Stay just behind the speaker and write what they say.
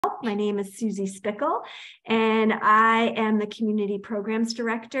My name is Susie Spickle, and I am the Community Programs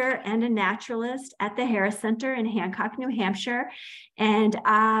Director and a naturalist at the Harris Center in Hancock, New Hampshire. And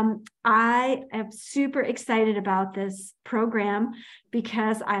I am super excited about this program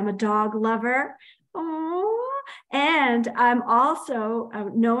because I'm a dog lover. Aww. And I'm also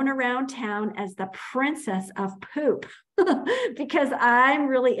known around town as the Princess of Poop because I'm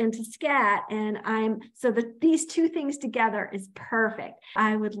really into Scat, and these two things together is perfect.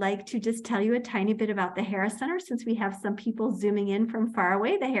 I would like to just tell you a tiny bit about the Harris Center since we have some people zooming in from far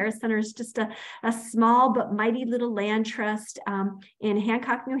away. The Harris Center is just a small but mighty little land trust in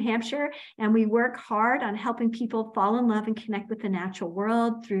Hancock, New Hampshire, and we work hard on helping people fall in love and connect with the natural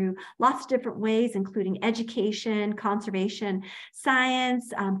world through lots of different ways, including education, conservation,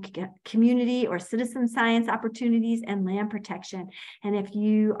 science, community or citizen science opportunities, and land protection. And if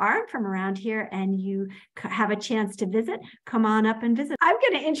you aren't from around here and you have a chance to visit, come on up and visit. I'm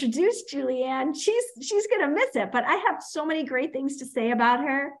going to introduce Julianne. She's going to miss it, but I have so many great things to say about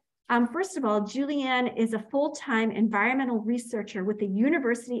her. First of all, Julianne is a full-time environmental researcher with the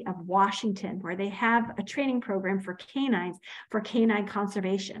University of Washington, where they have a training program for canines for canine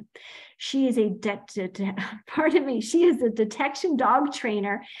conservation. She is a detection dog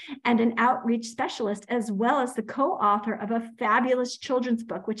trainer and an outreach specialist, as well as the co-author of a fabulous children's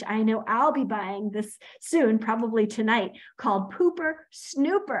book, which I know I'll be buying this soon, probably tonight, called Pooper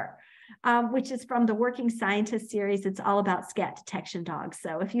Snooper. Which is from the Working Scientist series. It's all about scat detection dogs.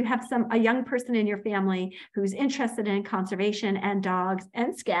 So if you have a young person in your family who's interested in conservation and dogs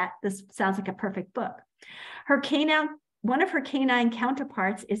and scat, this sounds like a perfect book. One of her canine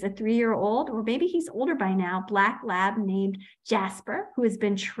counterparts is a 3-year-old, or maybe he's older by now, black lab named Jasper, who has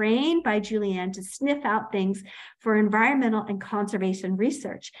been trained by Julianne to sniff out things for environmental and conservation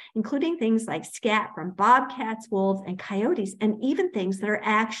research, including things like scat from bobcats, wolves, and coyotes, and even things that are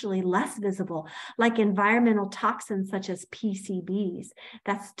actually less visible, like environmental toxins such as PCBs.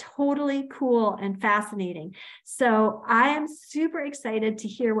 That's totally cool and fascinating. So I am super excited to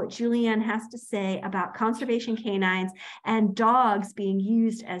hear what Julianne has to say about conservation canines and dogs being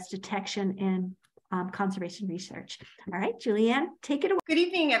used as detection in conservation research. All right, Julianne, take it away. Good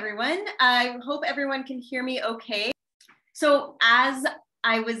evening, everyone. I hope everyone can hear me okay. So as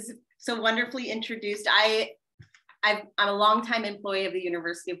I was so wonderfully introduced, I'm a longtime employee of the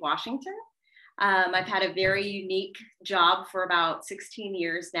University of Washington. I've had a very unique job for about 16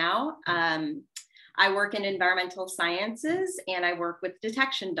 years now. I work in environmental sciences and I work with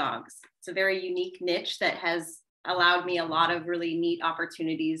detection dogs. It's a very unique niche that has allowed me a lot of really neat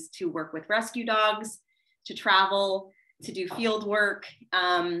opportunities to work with rescue dogs, to travel, to do field work,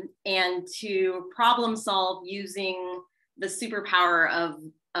 and to problem solve using the superpower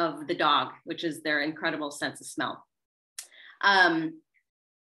of the dog, which is their incredible sense of smell.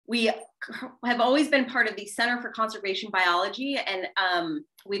 We have always been part of the Center for Conservation Biology, and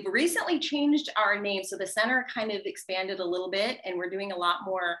we've recently changed our name. So the center kind of expanded a little bit, and we're doing a lot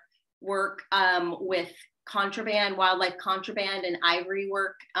more work with contraband, wildlife contraband, and ivory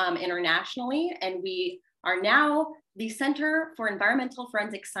work internationally. And we are now the Center for Environmental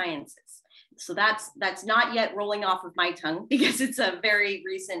Forensic Sciences. So that's not yet rolling off of my tongue because it's a very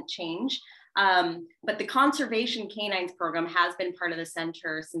recent change. But the Conservation Canines program has been part of the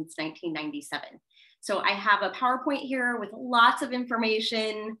center since 1997. So I have a PowerPoint here with lots of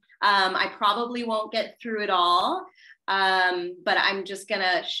information. I probably won't get through it all. But I'm just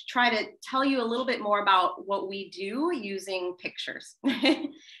gonna try to tell you a little bit more about what we do using pictures.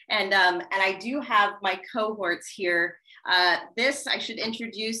 and I do have my cohorts here. This I should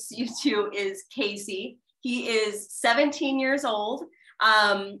introduce you to is Casey. He is 17 years old.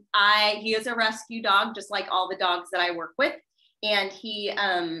 He is a rescue dog, just like all the dogs that I work with. And he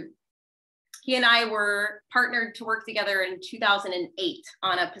and I were partnered to work together in 2008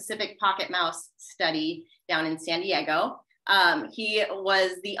 on a Pacific pocket mouse study down in San Diego. He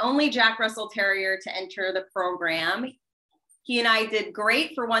was the only Jack Russell Terrier to enter the program. He and I did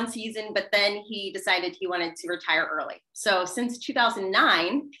great for one season, but then he decided he wanted to retire early. So since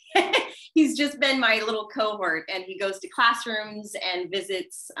 2009, he's just been my little cohort, and he goes to classrooms and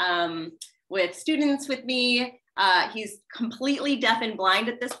visits with students with me. He's completely deaf and blind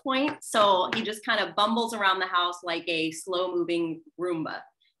at this point, so he just kind of bumbles around the house like a slow-moving Roomba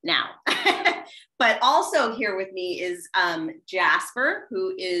now. But also here with me is Jasper,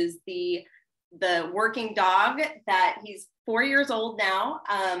 who is the working dog that he's 4 years old now,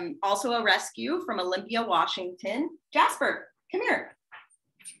 also a rescue from Olympia, Washington. Jasper, come here.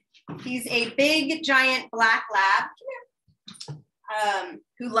 He's a big, giant black lab,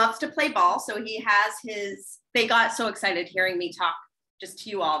 who loves to play ball. So he has they got so excited hearing me talk just to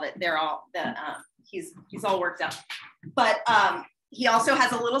you all that he's all worked out. But he also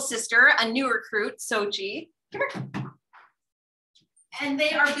has a little sister, a new recruit, Sochi. Come here. And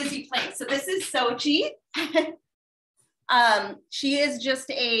they are busy playing. So this is Sochi. She is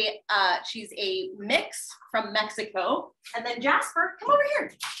just she's a mix from Mexico. And then Jasper, come over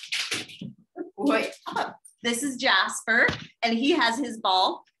here. Boy, this is Jasper, and he has his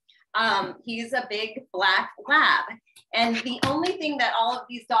ball. He's a big black lab. And the only thing that all of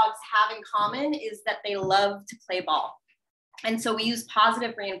these dogs have in common is that they love to play ball. And so we use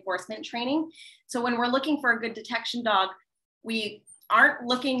positive reinforcement training. So when we're looking for a good detection dog, we aren't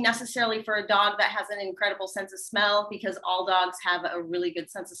looking necessarily for a dog that has an incredible sense of smell, because all dogs have a really good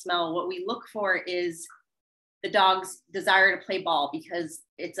sense of smell. What we look for is the dog's desire to play ball, because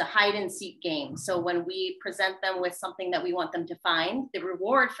it's a hide and seek game. So when we present them with something that we want them to find, the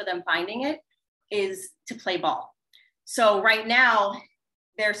reward for them finding it is to play ball. So right now,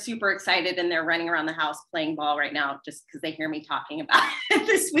 they're super excited and they're running around the house playing ball right now, just because they hear me talking about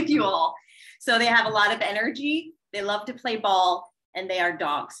this with you all. So they have a lot of energy. They love to play ball, and they are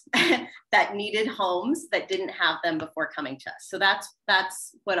dogs that needed homes that didn't have them before coming to us. So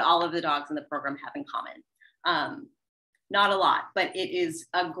that's what all of the dogs in the program have in common. Not a lot, but it is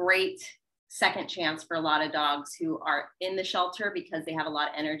a great second chance for a lot of dogs who are in the shelter because they have a lot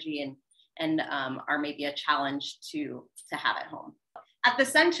of energy and are maybe a challenge to have at home. At the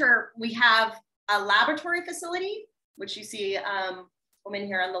center, we have a laboratory facility, which you see woman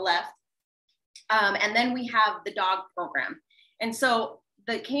here on the left. And then we have the dog program. And so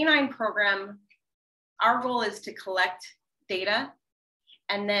the canine program, our goal is to collect data.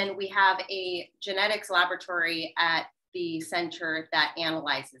 And then we have a genetics laboratory at the center that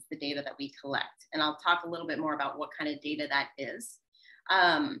analyzes the data that we collect. And I'll talk a little bit more about what kind of data that is.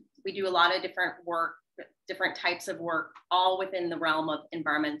 We do a lot of different work, different types of work, all within the realm of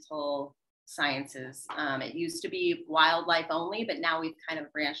environmental sciences. It used to be wildlife only, but now we've kind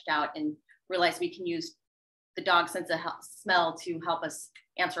of branched out and realized we can use the dog sense of smell to help us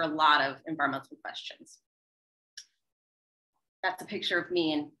answer a lot of environmental questions. That's a picture of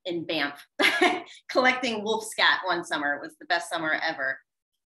me in Banff collecting wolf scat one summer. It was the best summer ever.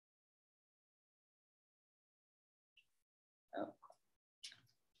 Oh.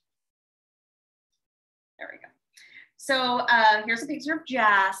 There we go. So here's a picture of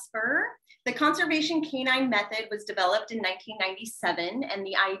Jasper. The conservation canine method was developed in 1997, and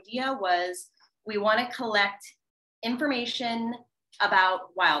the idea was we want to collect information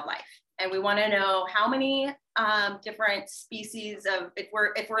about wildlife, and we want to know how many different species of, if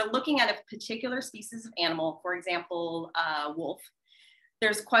we're looking at a particular species of animal, for example, wolf,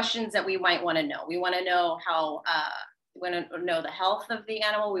 there's questions that we might want to know. We want to know how, we want to know the health of the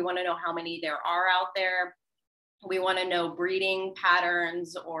animal. We want to know how many there are out there. We want to know breeding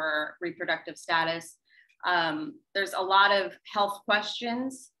patterns or reproductive status. There's a lot of health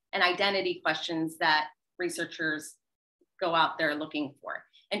questions and identity questions that researchers go out there looking for.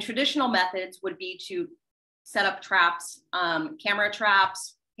 And traditional methods would be to set up traps, camera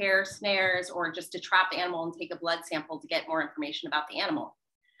traps, hair snares, or just to trap the animal and take a blood sample to get more information about the animal.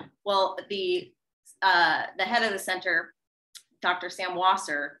 Well, the head of the center, Dr. Sam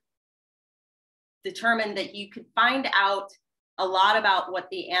Wasser, determined that you could find out a lot about what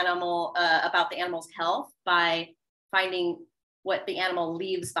the animal, about the animal's health by finding what the animal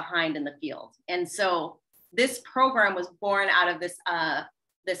leaves behind in the field. And so this program was born out of this,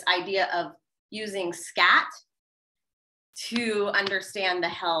 this idea of using Scat to understand the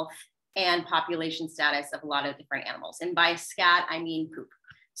health and population status of a lot of different animals. And by Scat, I mean poop.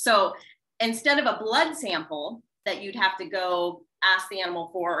 So instead of a blood sample that you'd have to go ask the animal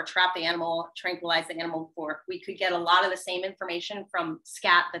for, or trap the animal, tranquilize the animal for, we could get a lot of the same information from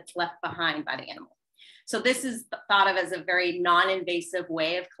Scat that's left behind by the animal. So this is thought of as a very non-invasive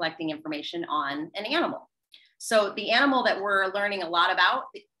way of collecting information on an animal. So the animal that we're learning a lot about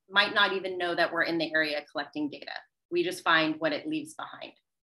might not even know that we're in the area collecting data. We just find what it leaves behind.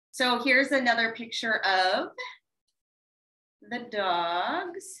 So here's another picture of the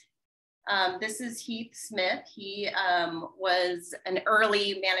dogs. This is Heath Smith. He was an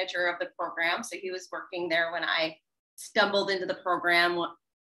early manager of the program. So he was working there when I stumbled into the program.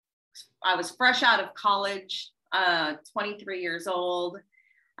 I was fresh out of college, 23 years old.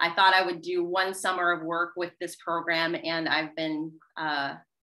 I thought I would do one summer of work with this program, and I've been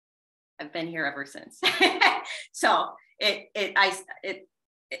here ever since. So it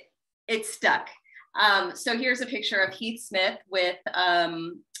stuck. So here's a picture of Heath Smith with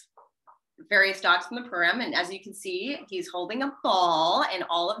various dogs from the program. And as you can see, he's holding a ball, and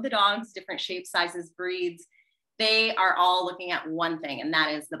all of the dogs, different shapes, sizes, breeds, they are all looking at one thing, and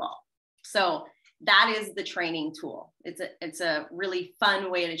that is the ball. So that is the training tool. It's a really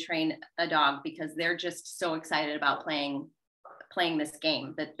fun way to train a dog because they're just so excited about playing this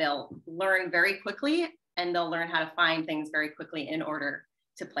game that they'll learn very quickly, and they'll learn how to find things very quickly in order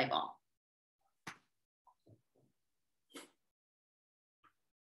to play ball.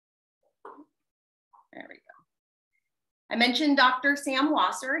 There we go. I mentioned Dr. Sam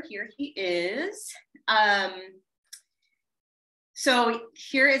Wasser. Here he is. So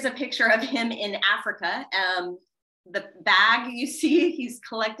here is a picture of him in Africa. The bag you see, he's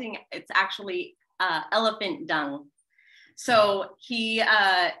collecting, it's actually elephant dung. So we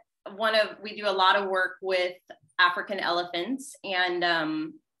do a lot of work with African elephants,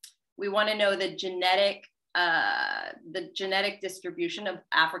 and we want to know the genetic distribution of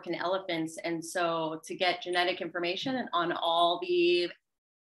African elephants. And so to get genetic information on all the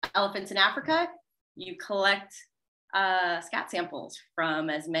elephants in Africa, you collect scat samples from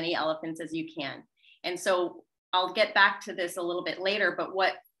as many elephants as you can. And so I'll get back to this a little bit later, but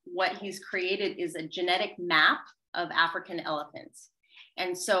what he's created is a genetic map of African elephants.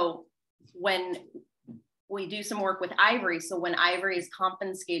 And so when we do some work with ivory, so when ivory is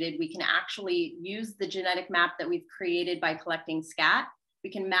confiscated, we can actually use the genetic map that we've created by collecting scat. We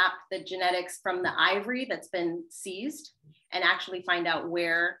can map the genetics from the ivory that's been seized and actually find out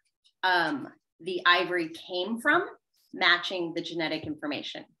where the ivory came from, matching the genetic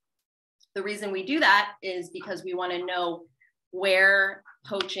information. The reason we do that is because we want to know where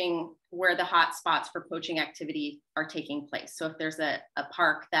the hot spots for poaching activity are taking place. So if there's a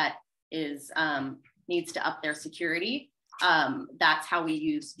park that is needs to up their security, that's how we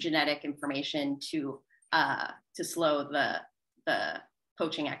use genetic information to slow the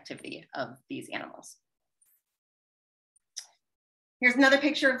poaching activity of these animals. Here's another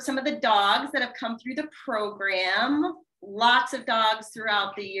picture of some of the dogs that have come through the program. Lots of dogs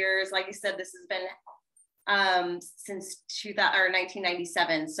throughout the years. Like I said, this has been since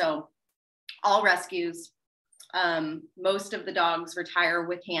 1997. So all rescues. Most of the dogs retire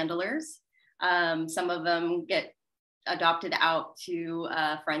with handlers. Some of them get adopted out to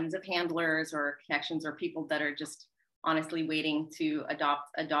friends of handlers or connections or people that are just honestly waiting to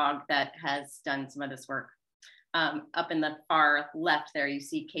adopt a dog that has done some of this work. Up in the far left there, you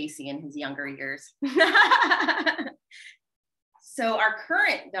see Casey in his younger years. So our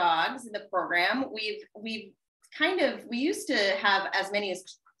current dogs in the program, we used to have as many as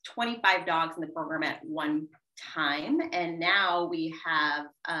 25 dogs in the program at one time, and now we have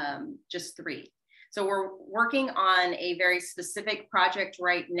just 3. So we're working on a very specific project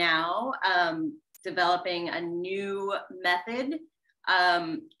right now, developing a new method.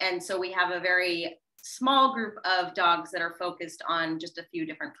 And so we have a very small group of dogs that are focused on just a few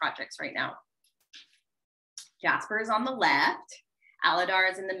different projects right now. Jasper is on the left,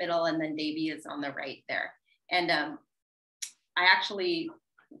 Aladar is in the middle, and then Davy is on the right there. And I actually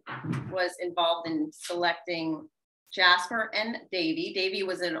was involved in selecting Jasper and Davy. Davy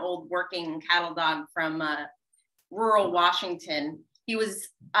was an old working cattle dog from rural Washington. He was,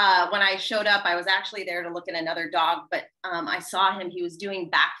 when I showed up, I was actually there to look at another dog, but I saw him, he was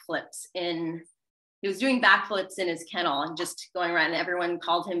doing backflips in his kennel and just going around, and everyone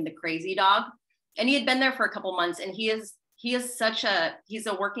called him the crazy dog. And he had been there for a couple months, and he's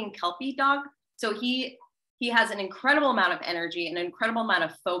a working Kelpie dog. So he has an incredible amount of energy, an incredible amount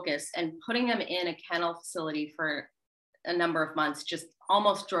of focus, and putting him in a kennel facility for a number of months just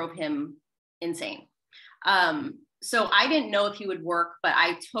almost drove him insane. So I didn't know if he would work, but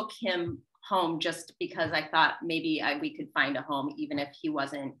I took him home just because I thought maybe we could find a home, even if he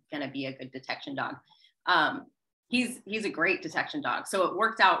wasn't going to be a good detection dog. He's a great detection dog. So it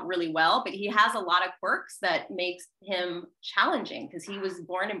worked out really well, but he has a lot of quirks that makes him challenging because he was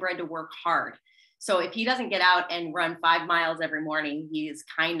born and bred to work hard. So if he doesn't get out and run 5 miles every morning, he's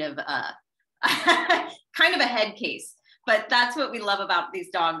kind of a head case. But that's what we love about these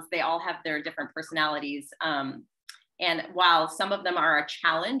dogs. They all have their different personalities. And while some of them are a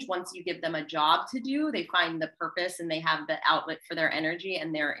challenge, once you give them a job to do, they find the purpose and they have the outlet for their energy,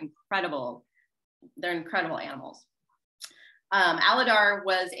 and they're incredible. They're incredible animals. Aladar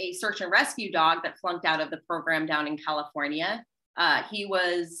was a search and rescue dog that flunked out of the program down in California. He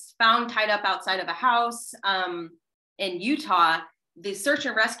was found tied up outside of a house in Utah. The Search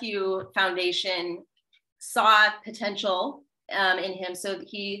and Rescue Foundation saw potential in him, so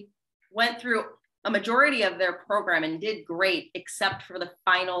he went through a majority of their program and did great, except for the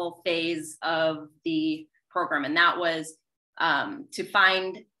final phase of the program. And that was to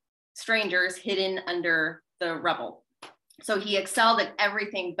find strangers hidden under the rubble. So he excelled at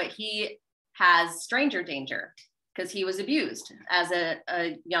everything, but he has stranger danger. because he was abused as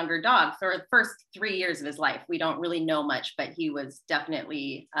a younger dog for the first 3 years of his life. We don't really know much, but he was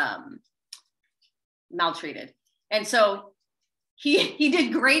definitely maltreated. And so he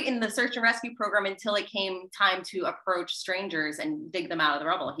did great in the search and rescue program until it came time to approach strangers and dig them out of the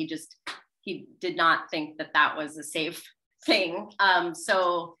rubble. He did not think that that was a safe thing.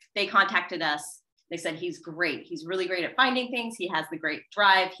 So they contacted us. They said, he's great. He's really great at finding things. He has the great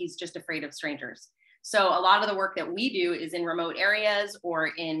drive. He's just afraid of strangers. So a lot of the work that we do is in remote areas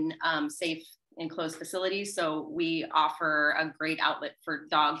or in safe enclosed facilities. So we offer a great outlet for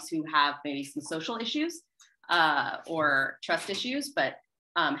dogs who have maybe some social issues or trust issues, but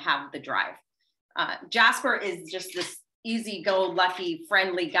have the drive. Jasper is just this easy-go-lucky,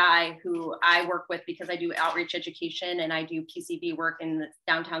 friendly guy who I work with because I do outreach education and I do PCB work in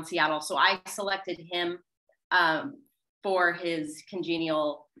downtown Seattle. So I selected him for his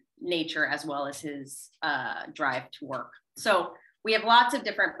congenial nature as well as his drive to work. So we have lots of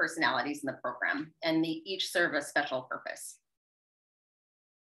different personalities in the program, and they each serve a special purpose.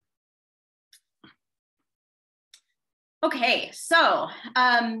 Okay, so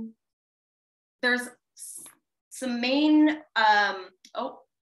there's some main, oh,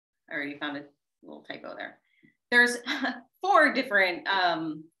 I already found a little typo there. There's 4 different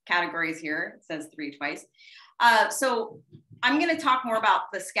categories here. It says 3 twice. So I'm going to talk more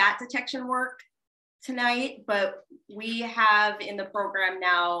about the scat detection work tonight, but we have in the program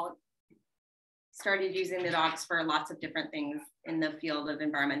now started using the dogs for lots of different things in the field of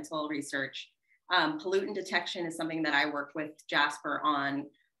environmental research. Pollutant detection is something that I work with Jasper on.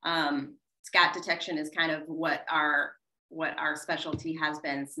 Scat detection is kind of what our specialty has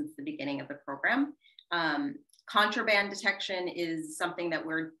been since the beginning of the program. Contraband detection is something that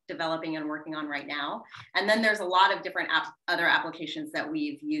we're developing and working on right now. And then there's a lot of different other applications that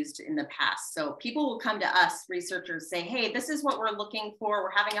we've used in the past. So people will come to us, researchers, say, hey, this is what we're looking for.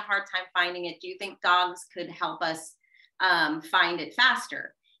 We're having a hard time finding it. Do you think dogs could help us find it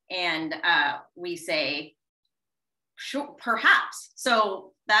faster? And we say, sure, perhaps.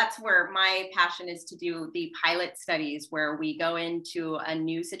 So that's where my passion is, to do the pilot studies where we go into a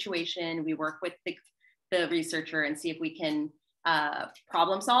new situation, we work with the researcher and see if we can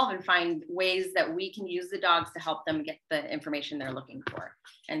problem solve and find ways that we can use the dogs to help them get the information they're looking for.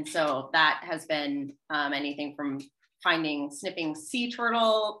 And so that has been anything from sniffing sea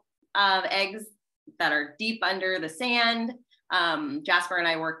turtle eggs that are deep under the sand. Jasper and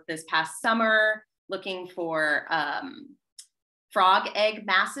I worked this past summer looking for frog egg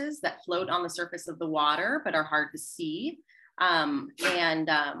masses that float on the surface of the water but are hard to see.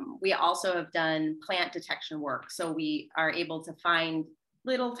 We also have done plant detection work. So we are able to find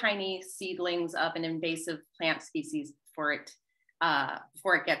little tiny seedlings of an invasive plant species before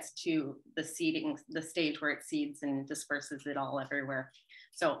it gets to the stage where it seeds and disperses it all everywhere.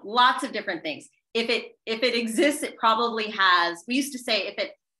 So lots of different things. If it exists, it probably has. We used to say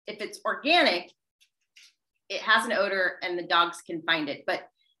if it's organic, it has an odor and the dogs can find it. But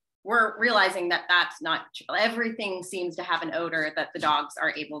we're realizing that that's not true. Everything seems to have an odor that the dogs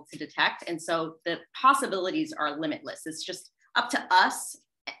are able to detect. And so the possibilities are limitless. It's just up to us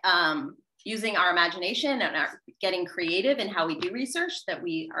using our imagination and getting creative in how we do research, that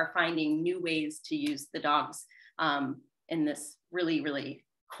we are finding new ways to use the dogs in this really, really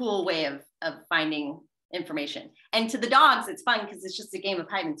cool way of finding information. And to the dogs, it's fun because it's just a game of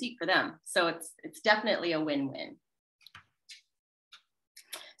hide and seek for them. So it's definitely a win-win.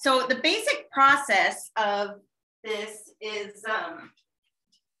 So the basic process of this is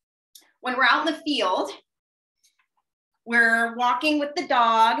when we're out in the field, we're walking with the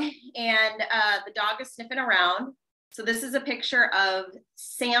dog and the dog is sniffing around. So this is a picture of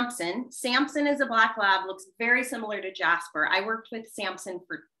Samson. Samson is a black lab, looks very similar to Jasper. I worked with Samson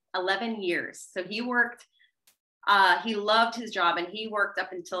for 11 years. So he loved his job and he worked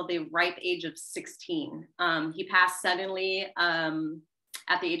up until the ripe age of 16. He passed suddenly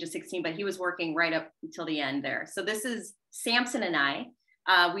at the age of 16, but he was working right up until the end there. So this is Samson and I.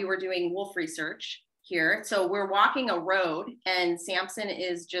 We were doing wolf research here. So we're walking a road and Samson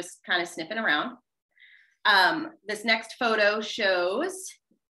is just kind of sniffing around. This next photo shows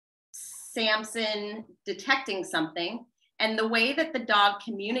Samson detecting something, and the way that the dog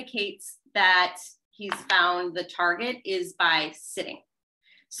communicates that he's found the target is by sitting.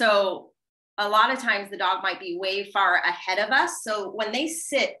 So a lot of times the dog might be way far ahead of us. So when they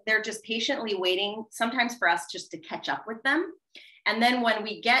sit, they're just patiently waiting, sometimes for us just to catch up with them. And then when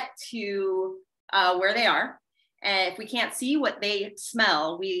we get to where they are, and if we can't see what they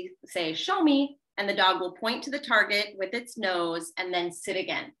smell, we say, show me. And the dog will point to the target with its nose and then sit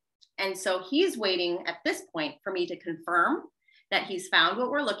again. And so he's waiting at this point for me to confirm that he's found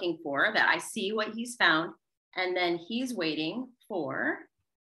what we're looking for, that I see what he's found. And then he's waiting for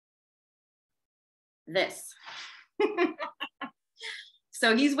this.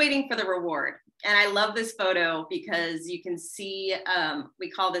 So he's waiting for the reward. And I love this photo because you can see,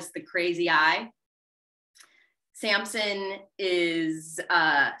 we call this the crazy eye. Samson is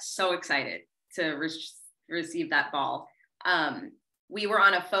so excited to receive that ball. We were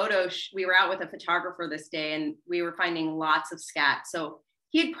on a we were out with a photographer this day, and we were finding lots of scat. So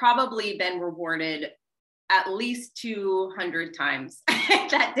he'd probably been rewarded at least 200 times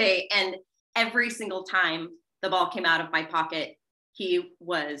that day. And every single time the ball came out of my pocket, he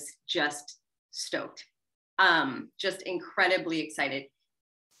was just stoked, just incredibly excited.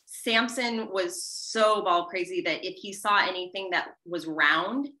 Samson was so ball crazy that if he saw anything that was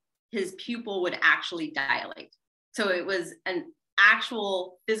round, his pupil would actually dilate. So it was an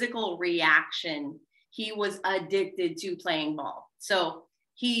actual physical reaction. He was addicted to playing ball. So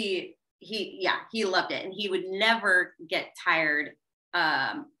he loved it, and he would never get tired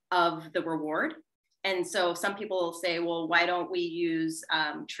of the reward. And so some people will say, well, why don't we use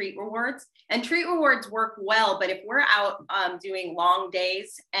treat rewards? And treat rewards work well, but if we're out doing long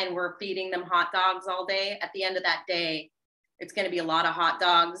days and we're feeding them hot dogs all day, at the end of that day, it's going to be a lot of hot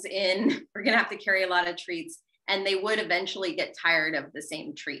dogs in. We're going to have to carry a lot of treats, and they would eventually get tired of the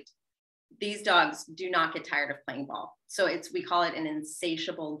same treat. These dogs do not get tired of playing ball. So we call it an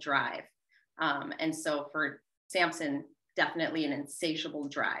insatiable drive. And so for Samson, definitely an insatiable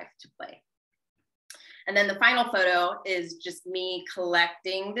drive to play. And then the final photo is just me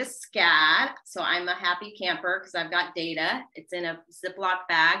collecting the scat. So I'm a happy camper because I've got data. It's in a Ziploc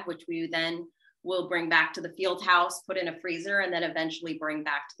bag, which we then will bring back to the field house, put in a freezer, and then eventually bring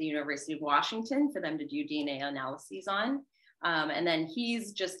back to the University of Washington for them to do DNA analyses on. And then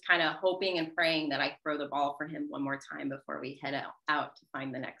he's just kind of hoping and praying that I throw the ball for him one more time before we head out to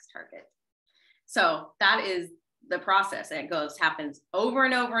find the next target. So that is the process. And it happens over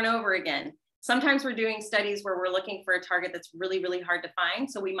and over and over again. Sometimes we're doing studies where we're looking for a target that's really, really hard to find.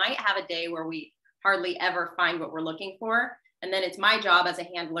 So we might have a day where we hardly ever find what we're looking for. And then it's my job as a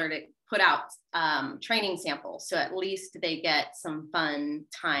handler to put out training samples. So at least they get some fun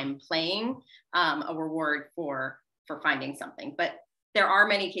time playing, a reward for finding something. But there are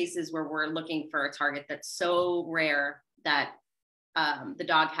many cases where we're looking for a target that's so rare that the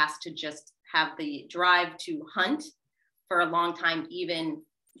dog has to just have the drive to hunt for a long time, even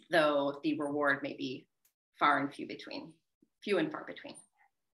though the reward may be few and far between.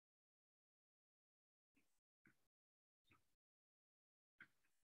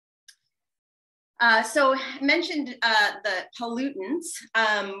 So I mentioned the pollutants.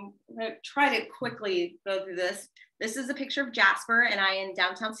 I'm gonna try to quickly go through this. This is a picture of Jasper and I in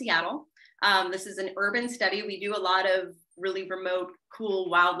downtown Seattle. This is an urban study. We do a lot of really remote, cool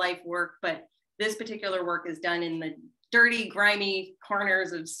wildlife work, but this particular work is done in the dirty, grimy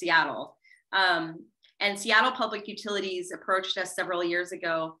corners of Seattle. And Seattle Public Utilities approached us several years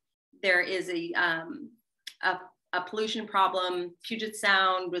ago. There is a pollution problem. Puget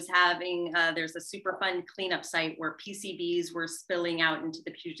Sound was having, there's a Superfund cleanup site where PCBs were spilling out into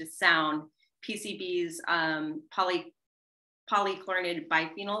the Puget Sound. PCBs, polychlorinated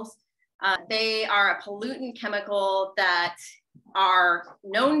biphenyls. They are a pollutant chemical that are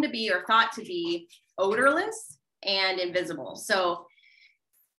known to be or thought to be odorless and invisible. So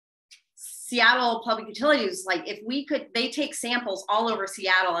Seattle Public Utilities, like if we could, they take samples all over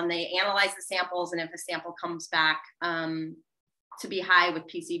Seattle and they analyze the samples. And if a sample comes back to be high with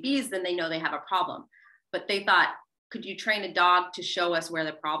PCBs, then they know they have a problem. But they thought, could you train a dog to show us where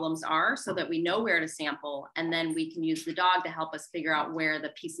the problems are so that we know where to sample? And then we can use the dog to help us figure out where the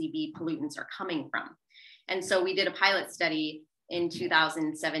PCB pollutants are coming from. And so we did a pilot study in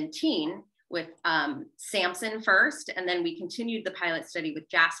 2017 with Samson first, and then we continued the pilot study with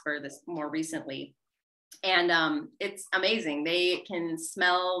Jasper this more recently. And it's amazing. They can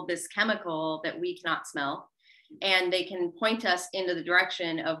smell this chemical that we cannot smell, and they can point us into the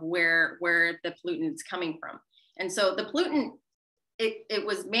direction of where the pollutant is coming from. And so the pollutant, it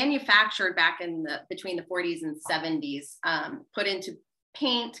was manufactured back in between the 40s and 70s, put into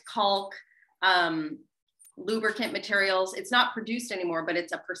paint, caulk, lubricant materials. It's not produced anymore, but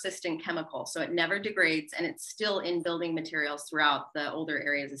it's a persistent chemical. So it never degrades, and it's still in building materials throughout the older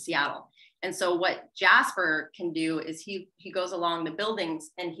areas of Seattle. And so what Jasper can do is he goes along the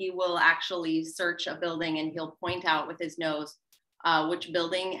buildings and he will actually search a building and he'll point out with his nose which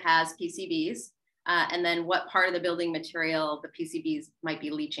building has PCBs and then what part of the building material the PCBs might be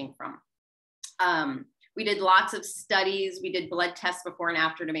leaching from. We did lots of studies. We did blood tests before and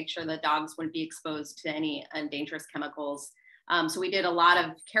after to make sure the dogs wouldn't be exposed to any dangerous chemicals. So we did a lot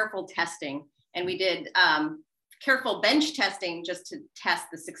of careful testing, and we did careful bench testing just to test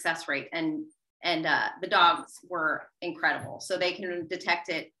the success rate. And the dogs were incredible. So they can detect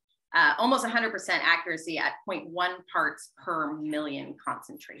it almost 100% accuracy at 0.1 parts per million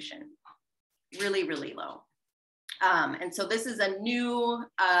concentration. Really, really low. And so this is a new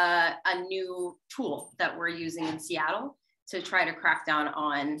tool that we're using in Seattle to try to crack down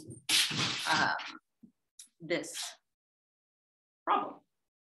on this problem.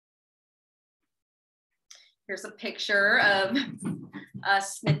 Here's a picture of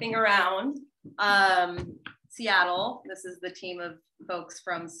us sniffing around Seattle. This is the team of folks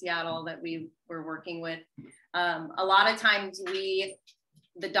from Seattle that we were working with. A lot of times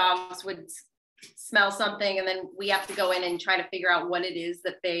the dogs would smell something, and then we have to go in and try to figure out what it is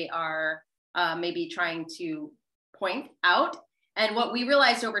that they are maybe trying to point out. And what we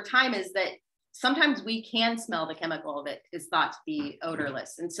realized over time is that sometimes we can smell the chemical that is thought to be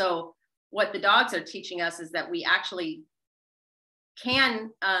odorless. And so what the dogs are teaching us is that we actually can,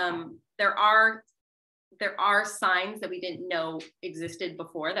 there are signs that we didn't know existed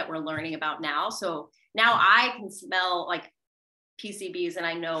before that we're learning about now. So now I can smell like PCBs and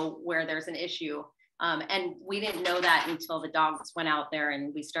I know where there's an issue. And we didn't know that until the dogs went out there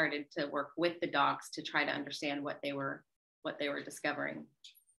and we started to work with the dogs to try to understand what they were discovering.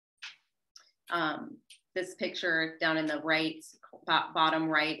 This picture down in the right, bottom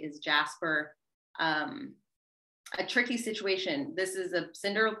right is Jasper. A tricky situation. This is a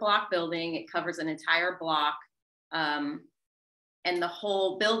cinder block building. It covers an entire block. And the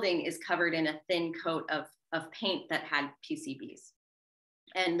whole building is covered in a thin coat of paint that had PCBs.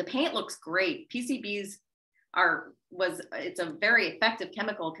 And the paint looks great. PCBs it's a very effective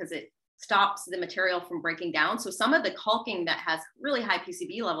chemical because it stops the material from breaking down. So some of the caulking that has really high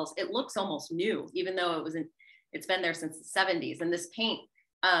PCB levels, it looks almost new, even though it's been there since the 70s. And this paint,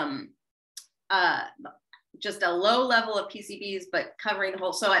 just a low level of PCBs, but covering the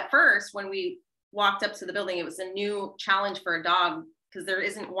whole. So at first, when we walked up to the building, it was a new challenge for a dog because there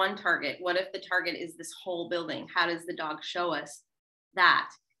isn't one target. What if the target is this whole building? How does the dog show us that?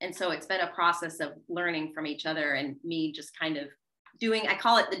 And so it's been a process of learning from each other and me just kind of doing, I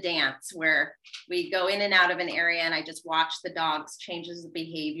call it the dance, where we go in and out of an area and I just watch the dog's changes of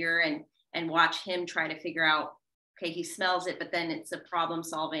behavior and watch him try to figure out, okay, he smells it, but then it's a problem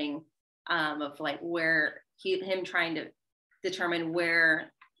solving of like him trying to determine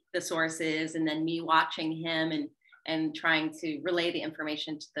where the source is, and then me watching him and trying to relay the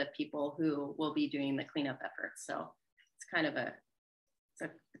information to the people who will be doing the cleanup efforts. So it's kind of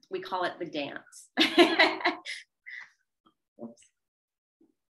we call it the dance. Oops.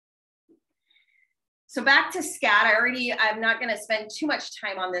 So back to Scat, I'm not going to spend too much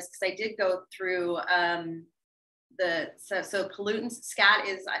time on this because I did go through so pollutants. Scat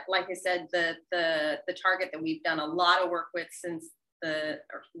is, like I said, the target that we've done a lot of work with since the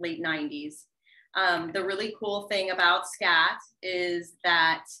late 90s. The really cool thing about Scat is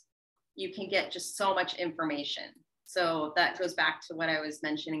that you can get just so much information. So that goes back to what I was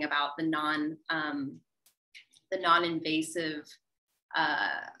mentioning about the non-invasive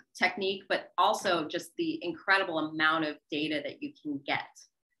technique, but also just the incredible amount of data that you can get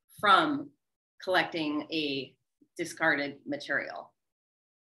from collecting a discarded material.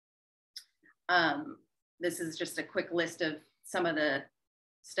 This is just a quick list of some of the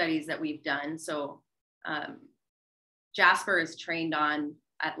studies that we've done. So Jasper is trained on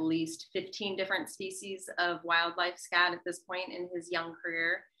at least 15 different species of wildlife scat at this point in his young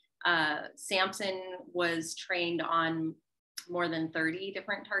career. Samson was trained on more than 30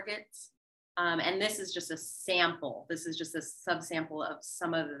 different targets. And this is just a sample. This is just a subsample of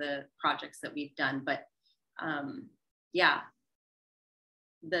some of the projects that we've done. But yeah,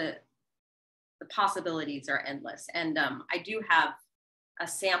 the possibilities are endless. And I do have a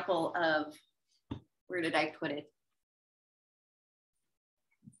sample of, where did I put it?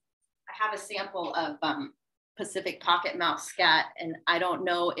 I have a sample of Pacific pocket mouse scat, and I don't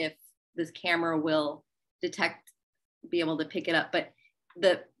know if this camera will be able to pick it up, but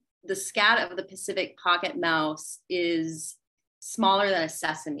the scat of the Pacific pocket mouse is smaller than a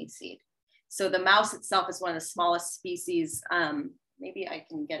sesame seed. So the mouse itself is one of the smallest species. Maybe I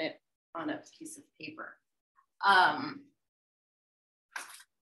can get it on a piece of paper.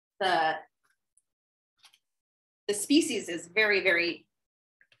 The species is very, very,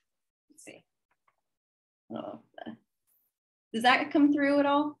 let's see. Oh, does that come through at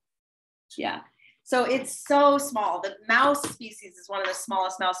all? Yeah. So it's so small. The mouse species is one of the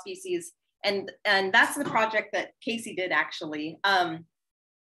smallest mouse species. And that's the project that Casey did actually.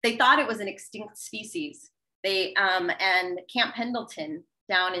 They thought it was an extinct species. They, and Camp Pendleton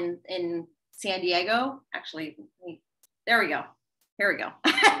down in San Diego, actually, there we go. Here we go.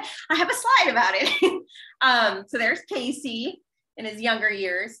 I have a slide about it. So there's Casey in his younger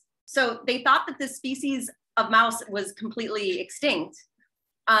years. So they thought that this species of mouse was completely extinct.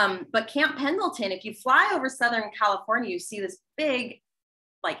 But Camp Pendleton, if you fly over Southern California, you see this big,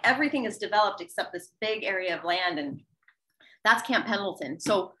 like everything is developed except this big area of land, and that's Camp Pendleton.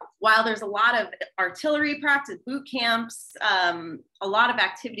 So while there's a lot of artillery practice, boot camps, a lot of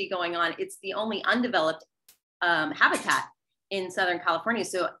activity going on, it's the only undeveloped habitat in Southern California.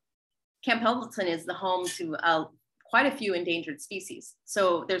 So Camp Pendleton is the home to quite a few endangered species.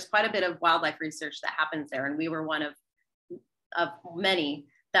 So there's quite a bit of wildlife research that happens there. And we were one of many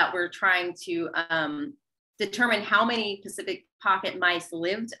that were trying to determine how many Pacific pocket mice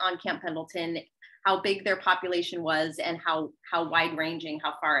lived on Camp Pendleton, how big their population was, and how wide ranging,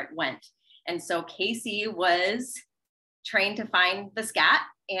 how far it went. And so Casey was trained to find the scat.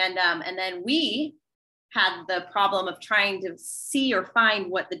 And then we had the problem of trying to see or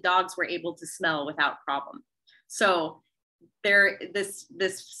find what the dogs were able to smell without problem. So this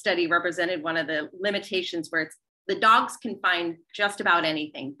study represented one of the limitations where it's the dogs can find just about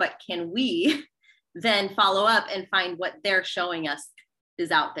anything, but can we then follow up and find what they're showing us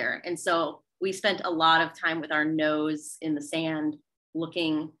is out there? And so we spent a lot of time with our nose in the sand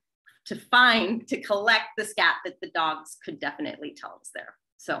looking to collect the scat that the dogs could definitely tell us there.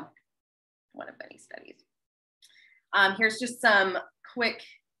 So one of many studies. Here's just some quick,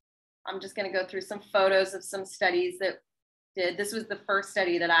 I'm just going to go through some photos of some studies that did. This was the first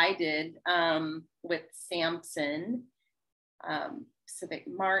study that I did with Samson, Pacific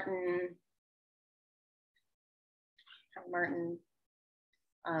martin,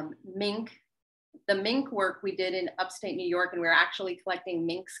 mink. The mink work we did in upstate New York, and we were actually collecting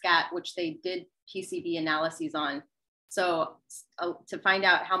mink scat, which they did PCB analyses on. So to find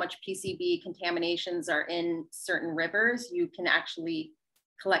out how much PCB contaminations are in certain rivers, you can actually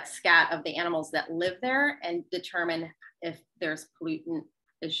collect scat of the animals that live there and determine if there's pollutant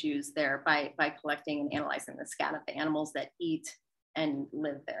issues there by collecting and analyzing the scat of the animals that eat and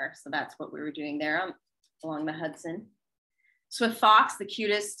live there. So that's what we were doing there along the Hudson. Swift fox, the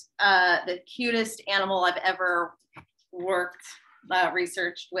cutest animal I've ever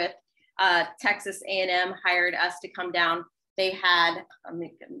researched with. Texas A&M hired us to come down. They had, let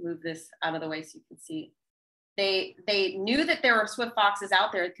me move this out of the way so you can see. They knew that there were swift foxes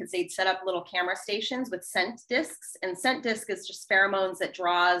out there because they'd set up little camera stations with scent discs, and scent disc is just pheromones that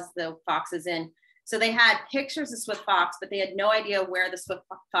draws the foxes in. So they had pictures of swift fox, but they had no idea where the swift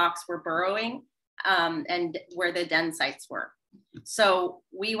fox were burrowing and where the den sites were. So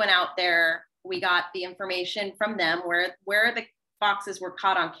we went out there, we got the information from them where the foxes were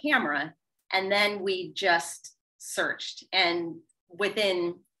caught on camera, and then we just searched, and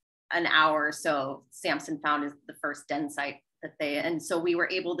within an hour or so, Samson found the first den site and so we were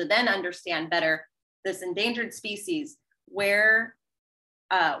able to then understand better this endangered species, where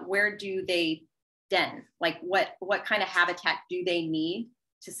do they den? Like what kind of habitat do they need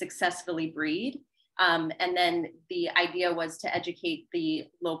to successfully breed? And then the idea was to educate the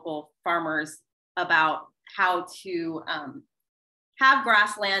local farmers about how to have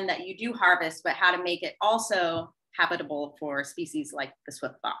grassland that you do harvest, but how to make it also habitable for species like the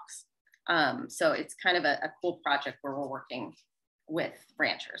swift fox. So it's kind of a cool project where we're working with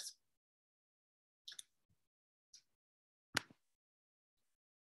ranchers.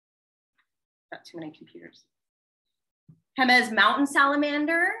 Got too many computers. Jemez mountain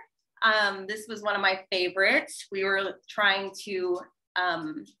salamander. This was one of my favorites. We were trying to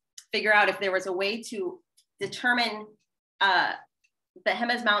figure out if there was a way to determine the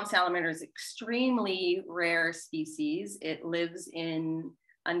Jemez mountain salamander is extremely rare species. It lives in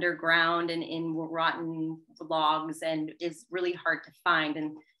underground and in rotten logs and is really hard to find.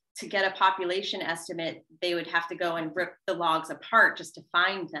 And to get a population estimate, they would have to go and rip the logs apart just to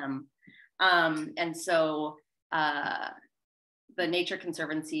find them. And so the Nature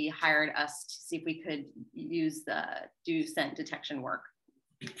Conservancy hired us to see if we could do scent detection work.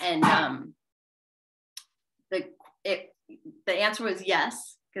 And the answer was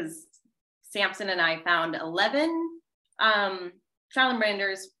yes, because Samson and I found 11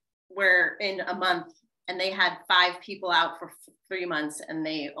 salamanders were in a month, and they had 5 people out for 3 months, and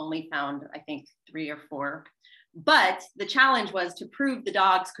they only found, I think, 3 or 4. But the challenge was to prove the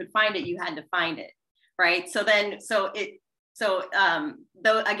dogs could find it, you had to find it, right? So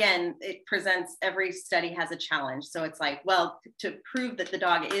though again, it presents, every study has a challenge. So it's like, well, to prove that the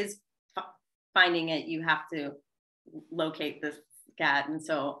dog is finding it, you have to locate the scat, and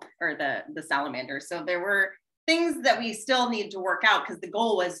so, or the salamander. So there were things that we still need to work out, because the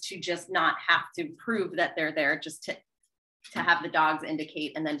goal was to just not have to prove that they're there, just to have the dogs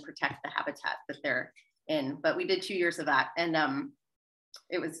indicate and then protect the habitat that they're in. But we did 2 years of that, and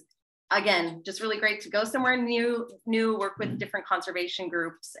it was, again, just really great to go somewhere new, work with different conservation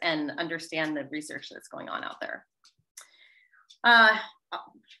groups and understand the research that's going on out there.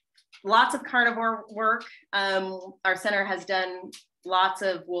 Lots of carnivore work. Our center has done lots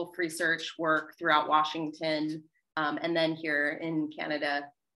of wolf research work throughout Washington, and then here in Canada.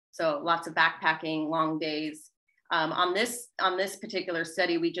 So lots of backpacking, long days. On this particular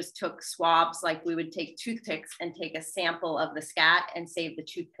study, we just took swabs, like we would take toothpicks and take a sample of the scat and save the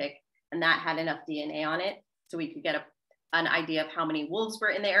toothpick, and that had enough DNA on it, so we could get an idea of how many wolves were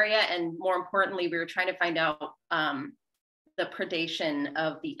in the area. And more importantly, we were trying to find out the predation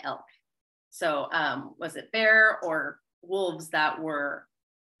of the elk. So was it bear or wolves that were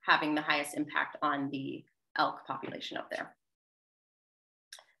having the highest impact on the elk population up there?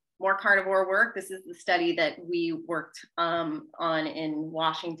 More carnivore work. This is the study that we worked on in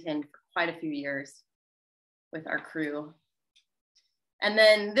Washington for quite a few years with our crew. And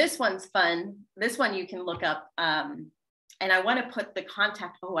then this one's fun. This one you can look up. And I want to put the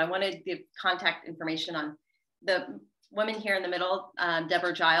contact, I want to give contact information on the woman here in the middle,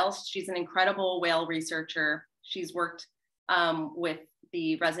 Deborah Giles. She's an incredible whale researcher. She's worked with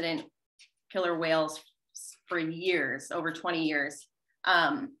the resident killer whales for years, over 20 years.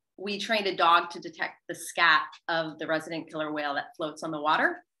 We trained a dog to detect the scat of the resident killer whale that floats on the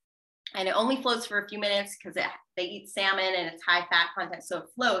water. And it only floats for a few minutes because they eat salmon and it's high fat content, so it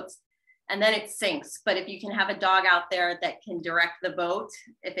floats and then it sinks. But if you can have a dog out there that can direct the boat,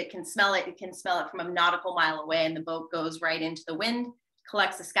 if it can smell it from a nautical mile away, and the boat goes right into the wind,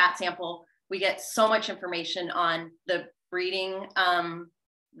 collects a scat sample. We get so much information on the breeding,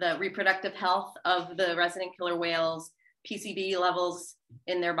 the reproductive health of the resident killer whales, PCB levels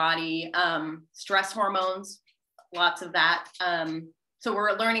in their body, stress hormones, lots of that. So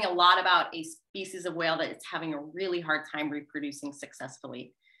we're learning a lot about a species of whale that is having a really hard time reproducing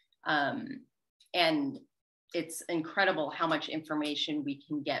successfully. And it's incredible how much information we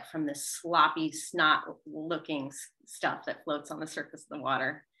can get from this sloppy, snot looking stuff that floats on the surface of the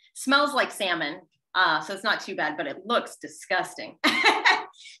water. Smells like salmon, so it's not too bad, but it looks disgusting.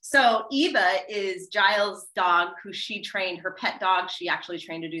 So Eva is Giles' dog, who she trained, her pet dog, she actually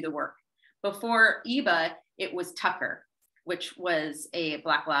trained to do the work. Before Eva, it was Tucker, which was a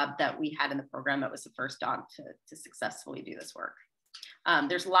black lab that we had in the program. That was the first dog to successfully do this work.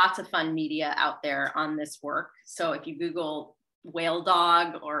 There's lots of fun media out there on this work. So if you Google whale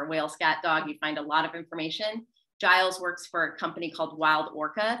dog or whale scat dog, you find a lot of information. Giles works for a company called Wild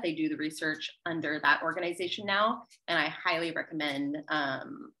Orca. They do the research under that organization now, and I highly recommend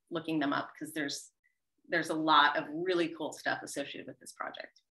looking them up, because there's a lot of really cool stuff associated with this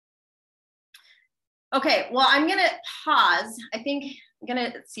project. Okay, well, I'm gonna pause. I think I'm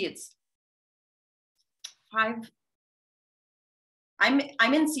gonna see, it's 5.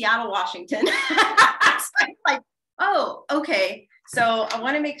 I'm in Seattle, Washington. So I'm like, oh, okay. So I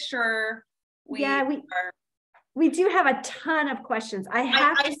want to make sure we do have a ton of questions.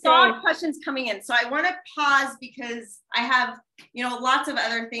 I saw questions coming in, so I want to pause because I have, lots of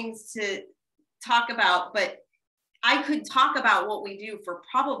other things to talk about, but I could talk about what we do for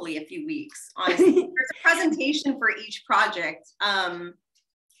probably a few weeks, honestly. There's a presentation for each project,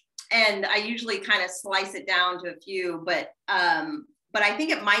 and I usually kind of slice it down to a few, but I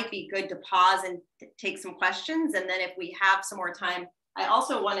think it might be good to pause and take some questions, and then if we have some more time, I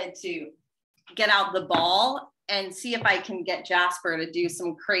also wanted to get out the ball and see if I can get Jasper to do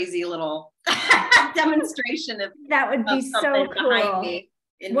some crazy little demonstration of that would be so cool behind me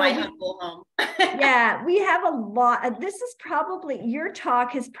in my humble home. Yeah, we have a lot. This is probably, your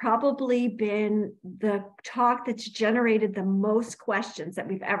talk has probably been the talk that's generated the most questions that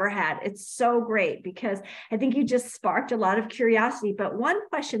we've ever had. It's so great because I think you just sparked a lot of curiosity. But one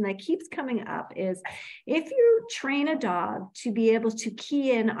question that keeps coming up is, if you train a dog to be able to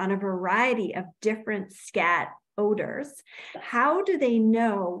key in on a variety of different scat odors, how do they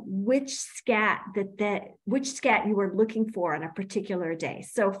know which scat you are looking for on a particular day?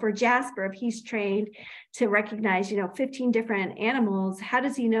 So for Jasper, if he's trained to recognize 15 different animals, how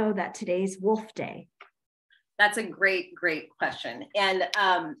does he know that today's wolf day? That's a great question, and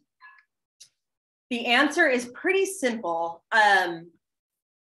the answer is pretty simple.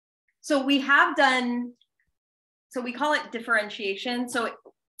 So we call it differentiation. So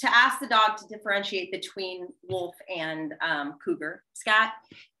to ask the dog to differentiate between wolf and cougar, Scat,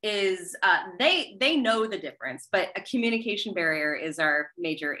 is they know the difference, but a communication barrier is our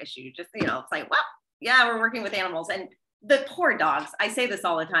major issue. Just, you know, it's like, well, yeah, we're working with animals. And the poor dogs, I say this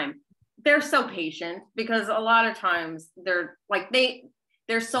all the time, they're so patient because a lot of times they're like,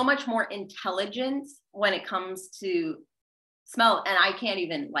 there's so much more intelligence when it comes to smell. And I can't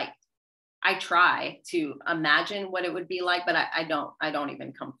even, like, I try to imagine what it would be like, but I don't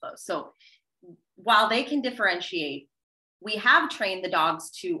even come close. So while they can differentiate, we have trained the dogs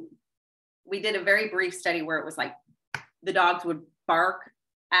to, we did a very brief study where it was like the dogs would bark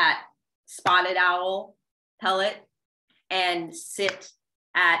at spotted owl pellet and sit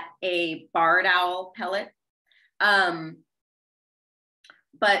at a barred owl pellet. But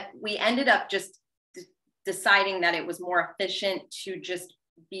we ended up just deciding that it was more efficient to just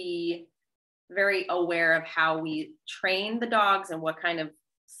be very aware of how we train the dogs and what kind of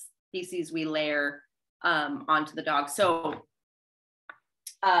species we layer onto the dog. So,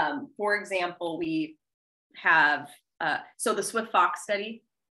 for example, we have, so the Swift Fox study,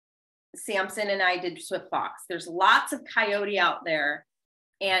 Samson and I did Swift Fox. There's lots of coyote out there,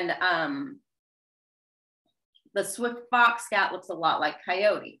 and the Swift Fox Scat looks a lot like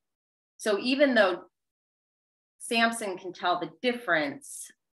coyote. So even though Samson can tell the difference,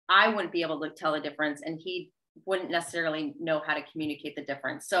 I wouldn't be able to tell the difference, and he wouldn't necessarily know how to communicate the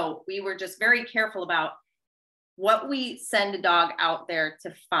difference. So we were just very careful about what we send a dog out there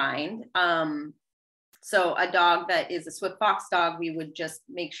to find. So a dog that is a Swift Fox dog, we would just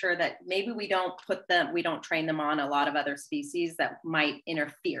make sure that maybe we don't train them on a lot of other species that might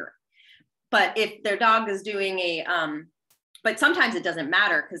interfere. But if their dog is doing but sometimes it doesn't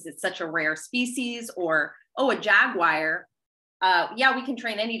matter because it's such a rare species, or, oh, a jaguar. Yeah, we can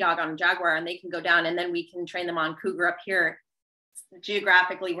train any dog on a jaguar and they can go down, and then we can train them on cougar up here.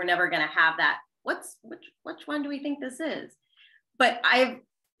 Geographically, we're never going to have that. Which one do we think this is? But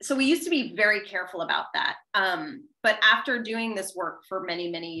so we used to be very careful about that. But after doing this work for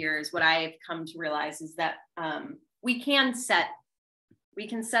many, many years, what I've come to realize is that we can set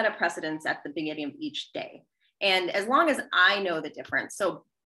a precedence at the beginning of each day. And as long as I know the difference, so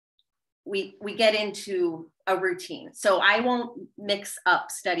we get into a routine. So I won't mix up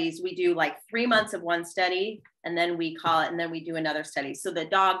studies. We do like 3 months of one study, and then we call it, and then we do another study. So the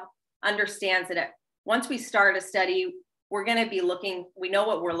dog understands that once we start a study, we're going to be looking, we know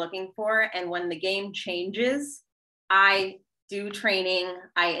what we're looking for. And when the game changes, I do training,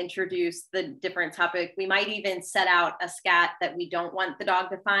 I introduce the different topic. We might even set out a scat that we don't want the dog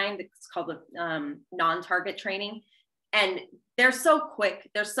to find. It's called a non-target training. And they're so quick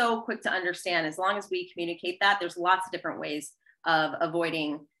to understand. As long as we communicate that, there's lots of different ways of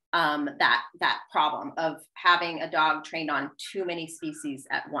avoiding that problem of having a dog trained on too many species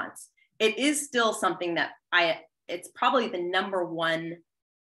at once. It is still something that it's probably the number one,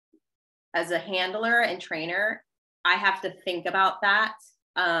 as a handler and trainer, I have to think about that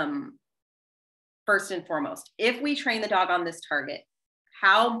first and foremost. If we train the dog on this target,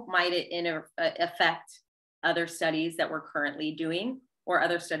 how might it affect other studies that we're currently doing or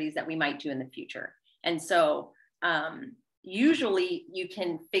other studies that we might do in the future? And so usually you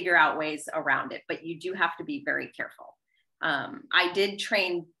can figure out ways around it, but you do have to be very careful. I did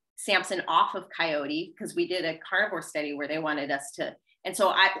train Samson off of coyote because we did a carnivore study where they wanted us to, and so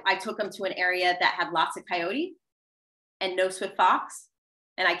I took him to an area that had lots of coyote and no Swift Fox,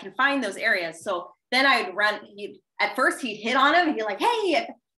 and I can find those areas. So then I'd run, at first he'd hit on him and be like, hey,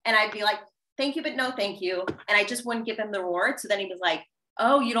 and I'd be like, thank you, but no thank you. And I just wouldn't give him the reward. So then he was like,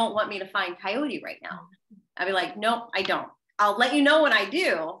 oh, you don't want me to find coyote right now? I'd be like, nope, I don't. I'll let you know when I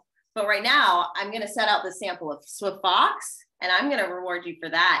do. But right now I'm going to set out the sample of Swift Fox and I'm going to reward you for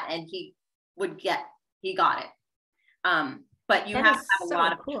that. And he got it. But you have to have a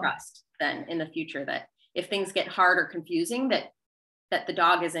lot of trust then in the future that if things get hard or confusing, that the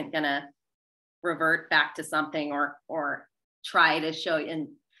dog isn't going to revert back to something or try to show you. And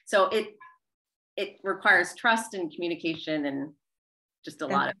so it requires trust and communication and just a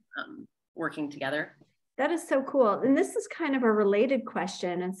lot of working together. That is so cool. And this is kind of a related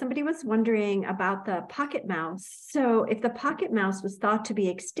question. And somebody was wondering about the pocket mouse. So if the pocket mouse was thought to be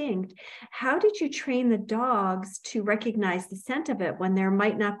extinct, how did you train the dogs to recognize the scent of it when there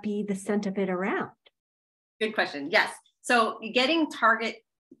might not be the scent of it around? Good question. Yes. So getting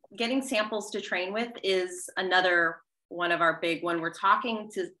samples to train with is another one of our big, when we're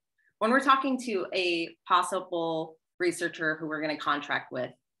talking to a possible researcher who we're going to contract with,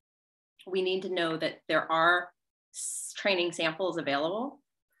 we need to know that there are training samples available.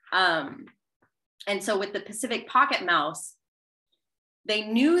 And so with the Pacific pocket mouse, they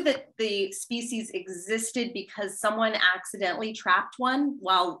knew that the species existed because someone accidentally trapped one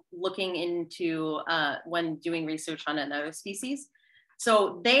while looking into, when doing research on another species.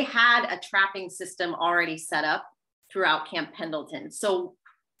 So they had a trapping system already set up throughout Camp Pendleton. So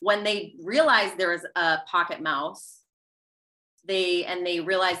when they realized there was a pocket mouse, they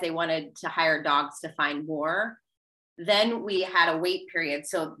realized they wanted to hire dogs to find more, then we had a wait period.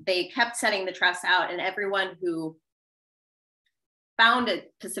 So they kept setting the traps out, and everyone who found a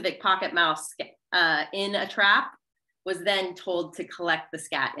Pacific pocket mouse in a trap was then told to collect the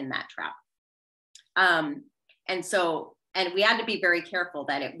scat in that trap. And we had to be very careful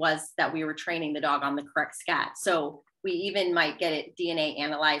that we were training the dog on the correct scat. So we even might get it DNA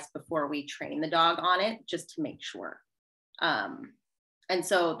analyzed before we train the dog on it, just to make sure. And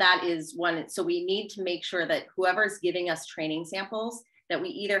so that is one. So we need to make sure that whoever's giving us training samples, that we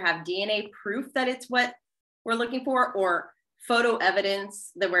either have DNA proof that it's what we're looking for, or photo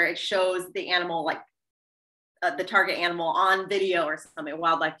evidence that where it shows the animal, like the target animal on video or something,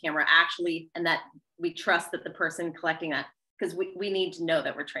 wildlife camera actually, and that we trust that the person collecting that, because we need to know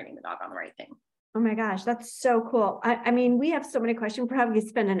that we're training the dog on the right thing. Oh my gosh, that's so cool. I mean, we have so many questions. We'll probably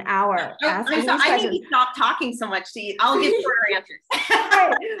spend an hour asking these I questions. need to stop talking so much to you. I'll give shorter answers.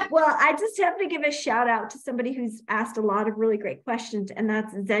 Right. Well, I just have to give a shout out to somebody who's asked a lot of really great questions, and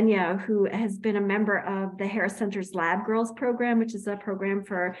that's Xenia, who has been a member of the Harris Center's Lab Girls program, which is a program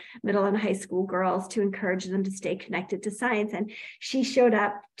for middle and high school girls to encourage them to stay connected to science. And she showed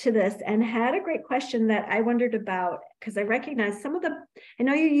up to this and had a great question that I wondered about, because I recognize I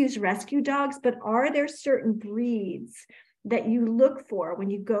know you use rescue dogs, but are there certain breeds that you look for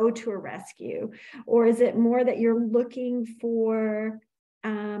when you go to a rescue? Or is it more that you're looking for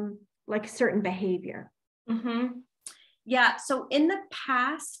like certain behavior? Mm-hmm. Yeah, so in the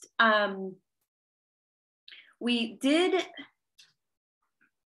past, we did,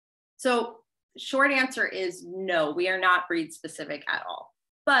 so short answer is no, we are not breed specific at all.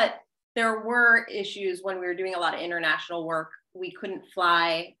 But there were issues when we were doing a lot of international work. We couldn't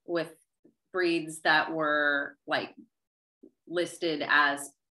fly with breeds that were like listed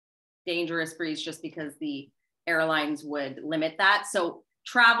as dangerous breeds just because the airlines would limit that. So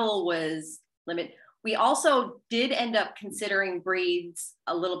travel was limited. We also did end up considering breeds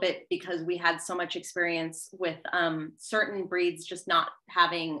a little bit because we had so much experience with certain breeds just not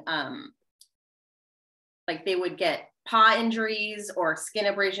having, like they would get paw injuries or skin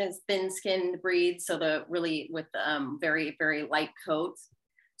abrasions, thin-skinned breeds. So with very, very light coats.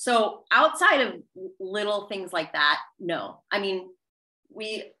 So outside of little things like that, no. I mean,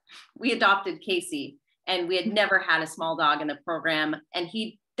 we adopted Casey, and we had never had a small dog in the program, and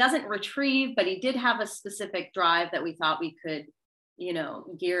he doesn't retrieve, but he did have a specific drive that we thought we could,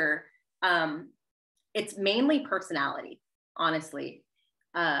 gear. It's mainly personality, honestly,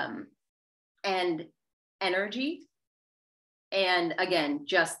 and energy. And again,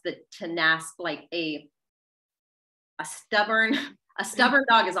 just the tenacity, like a stubborn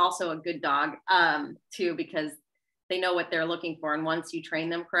dog is also a good dog too, because they know what they're looking for. And once you train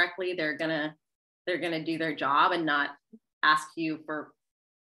them correctly, they're gonna do their job and not ask you for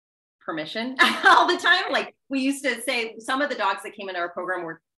permission all the time. Like we used to say, some of the dogs that came into our program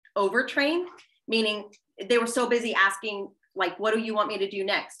were overtrained, meaning they were so busy asking, like, what do you want me to do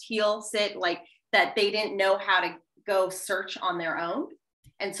next? Heel, sit, like that they didn't know how to go search on their own.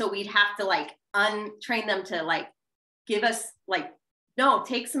 And so we'd have to like untrain them to like give us like, no,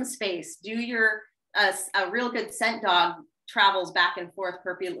 take some space, do your, a real good scent dog travels back and forth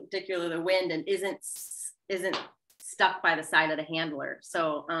perpendicular to the wind and isn't stuck by the side of the handler.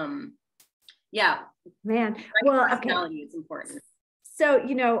 So yeah, man, well, personality is important. So,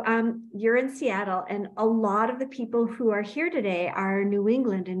 you're in Seattle, and a lot of the people who are here today are New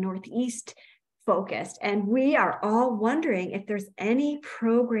England and Northeast focused. And we are all wondering if there's any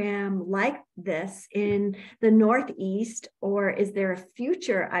program like this in the Northeast, or is there a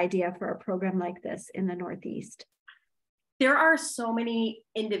future idea for a program like this in the Northeast? There are so many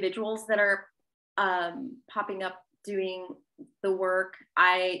individuals that are popping up doing the work.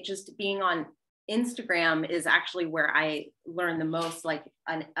 Just being on Instagram is actually where I learn the most. Like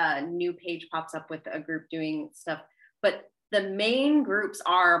a new page pops up with a group doing stuff, but the main groups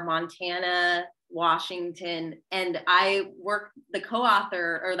are Montana, Washington, and I work the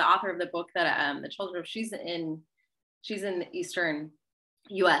co-author or the author of the book that the children, she's in the Eastern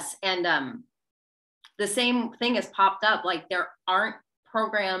US, and the same thing has popped up. Like there aren't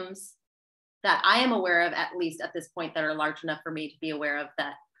programs that I am aware of, at least at this point, that are large enough for me to be aware of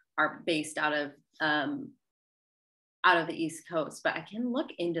that are based out of the East Coast. But I can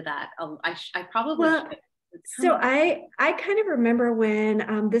look into that. I probably should. So I kind of remember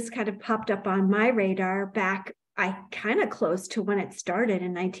when this kind of popped up on my radar back, I kind of close to when it started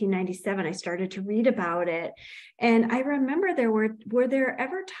in 1997. I started to read about it. And I remember were there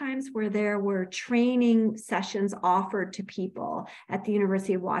ever times where there were training sessions offered to people at the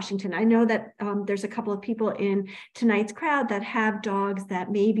University of Washington? I know that there's a couple of people in tonight's crowd that have dogs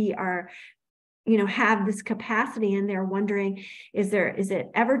that maybe are, have this capacity, and they're wondering, is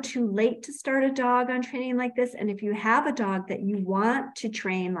it ever too late to start a dog on training like this? And if you have a dog that you want to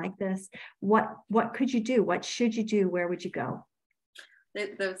train like this, what could you do? What should you do? Where would you go?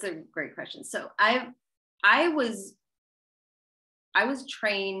 That's a great question. So I was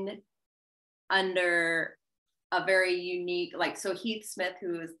trained under a very unique, so Heath Smith,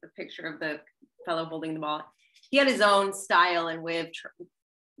 who is the picture of the fellow holding the ball, he had his own style and way of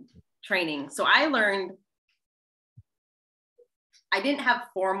training. So I didn't have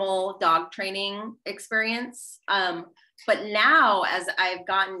formal dog training experience. But now as I've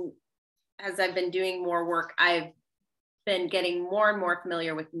been doing more work, I've been getting more and more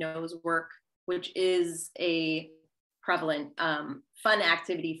familiar with nose work, which is a prevalent, fun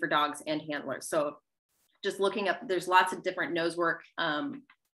activity for dogs and handlers. So just looking up, there's lots of different nose work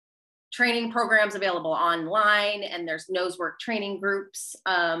training programs available online, and there's nose work training groups.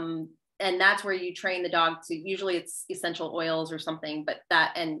 And that's where you train the dog to, usually it's essential oils or something, but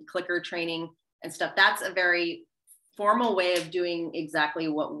that and clicker training and stuff. That's a very formal way of doing exactly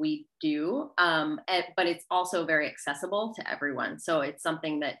what we do. But it's also very accessible to everyone. So it's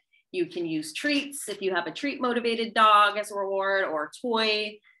something that you can use treats if you have a treat motivated dog as a reward, or a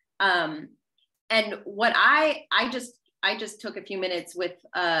toy. And what I just took a few minutes with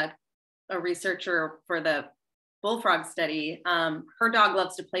a researcher for the bullfrog study. Her dog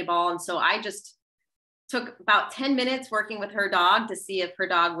loves to play ball. And so I just took about 10 minutes working with her dog to see if her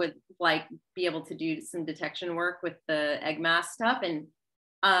dog would be able to do some detection work with the egg mass stuff. And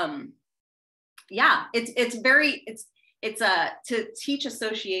it's to teach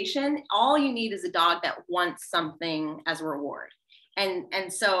association, all you need is a dog that wants something as a reward.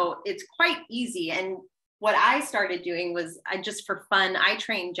 And so it's quite easy. And what I started doing was just for fun, I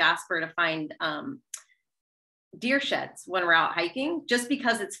trained Jasper to find deer sheds when we're out hiking, just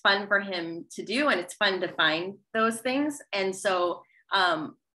because it's fun for him to do and it's fun to find those things. And so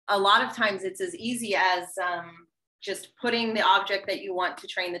a lot of times it's as easy as just putting the object that you want to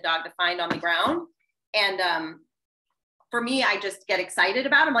train the dog to find on the ground. And for me, I just get excited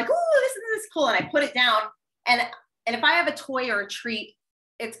about it. I'm like, oh, this is cool. And I put it down. And if I have a toy or a treat,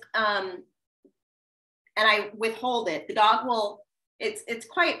 it's and I withhold it, the dog will, it's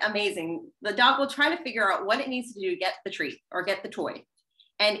quite amazing. The dog will try to figure out what it needs to do to get the treat or get the toy.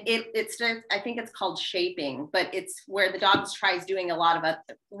 And it's I think it's called shaping, but it's where the dog tries doing a lot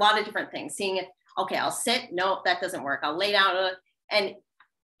of different things, seeing if, okay, I'll sit. No, that doesn't work. I'll lay down. And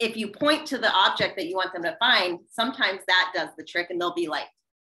if you point to the object that you want them to find, sometimes that does the trick, and they'll be like,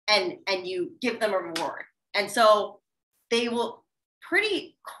 and you give them a reward. And so they will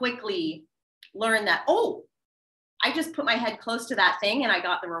pretty quickly learn that, oh, I just put my head close to that thing and I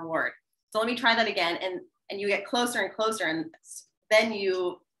got the reward. So let me try that again. And you get closer and closer. And then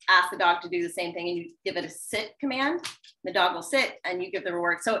you ask the dog to do the same thing, and you give it a sit command. The dog will sit and you give the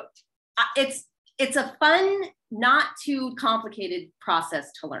reward. So it's a fun, not too complicated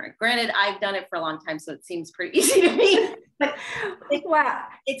process to learn. Granted, I've done it for a long time, so it seems pretty easy to me, but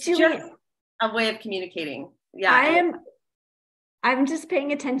it's just a way of communicating. Yeah. I'm just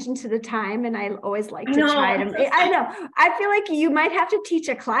paying attention to the time, and I always like to try to. I know. I feel like you might have to teach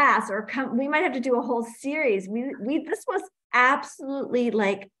a class, or we might have to do a whole series. This was absolutely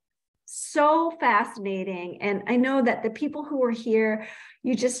so fascinating, and I know that the people who were here,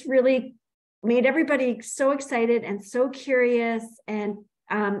 you just really made everybody so excited and so curious, and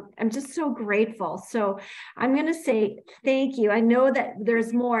I'm just so grateful. So I'm going to say thank you. I know that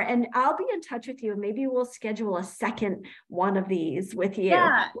there's more, and I'll be in touch with you. Maybe we'll schedule a second one of these with you.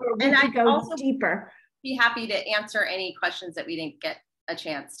 Yeah, and I go also deeper. Be happy to answer any questions that we didn't get a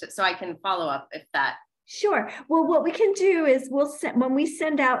chance to, so I can follow up if that. Sure. Well, what we can do is when we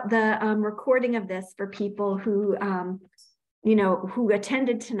send out the recording of this for people who who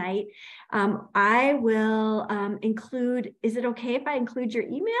attended tonight, I will include, is it okay if I include your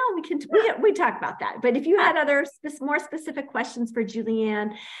email? We talk about that. But if you had other more specific questions for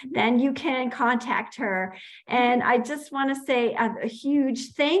Julianne, then you can contact her. And I just want to say a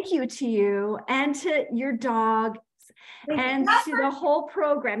huge thank you to you and to your dog and to the whole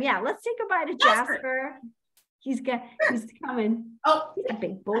program. Yeah, let's say goodbye to Jasper. He's coming. Oh, he's a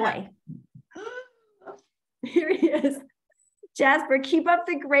big boy. Here he is. Jasper, keep up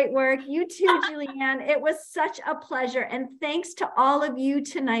the great work. You too, Julianne. It was such a pleasure. And thanks to all of you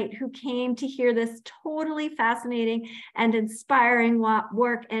tonight who came to hear this totally fascinating and inspiring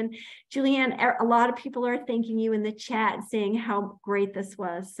work. And Julianne, a lot of people are thanking you in the chat, saying how great this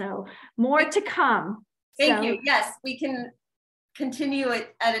was. So more to come. Thank you. Yes, we can continue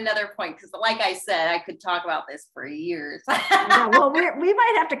it at another point, because like I said, I could talk about this for years. Yeah, well, we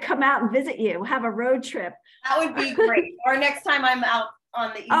might have to come out and visit you, have a road trip. That would be great. Or next time I'm out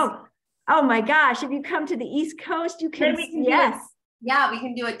on the East Coast. Oh my gosh, if you come to the East Coast, you can, yes. Yeah, we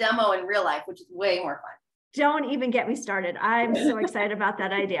can do a demo in real life, which is way more fun. Don't even get me started. I'm so excited about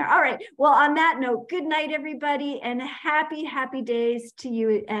that idea. All right. Well, on that note, good night, everybody, and happy, happy days to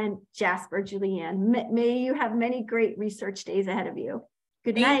you and Jasper, Julianne. May you have many great research days ahead of you.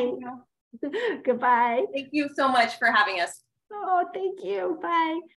 Good night. Goodbye. Thank you so much for having us. Oh, thank you. Bye.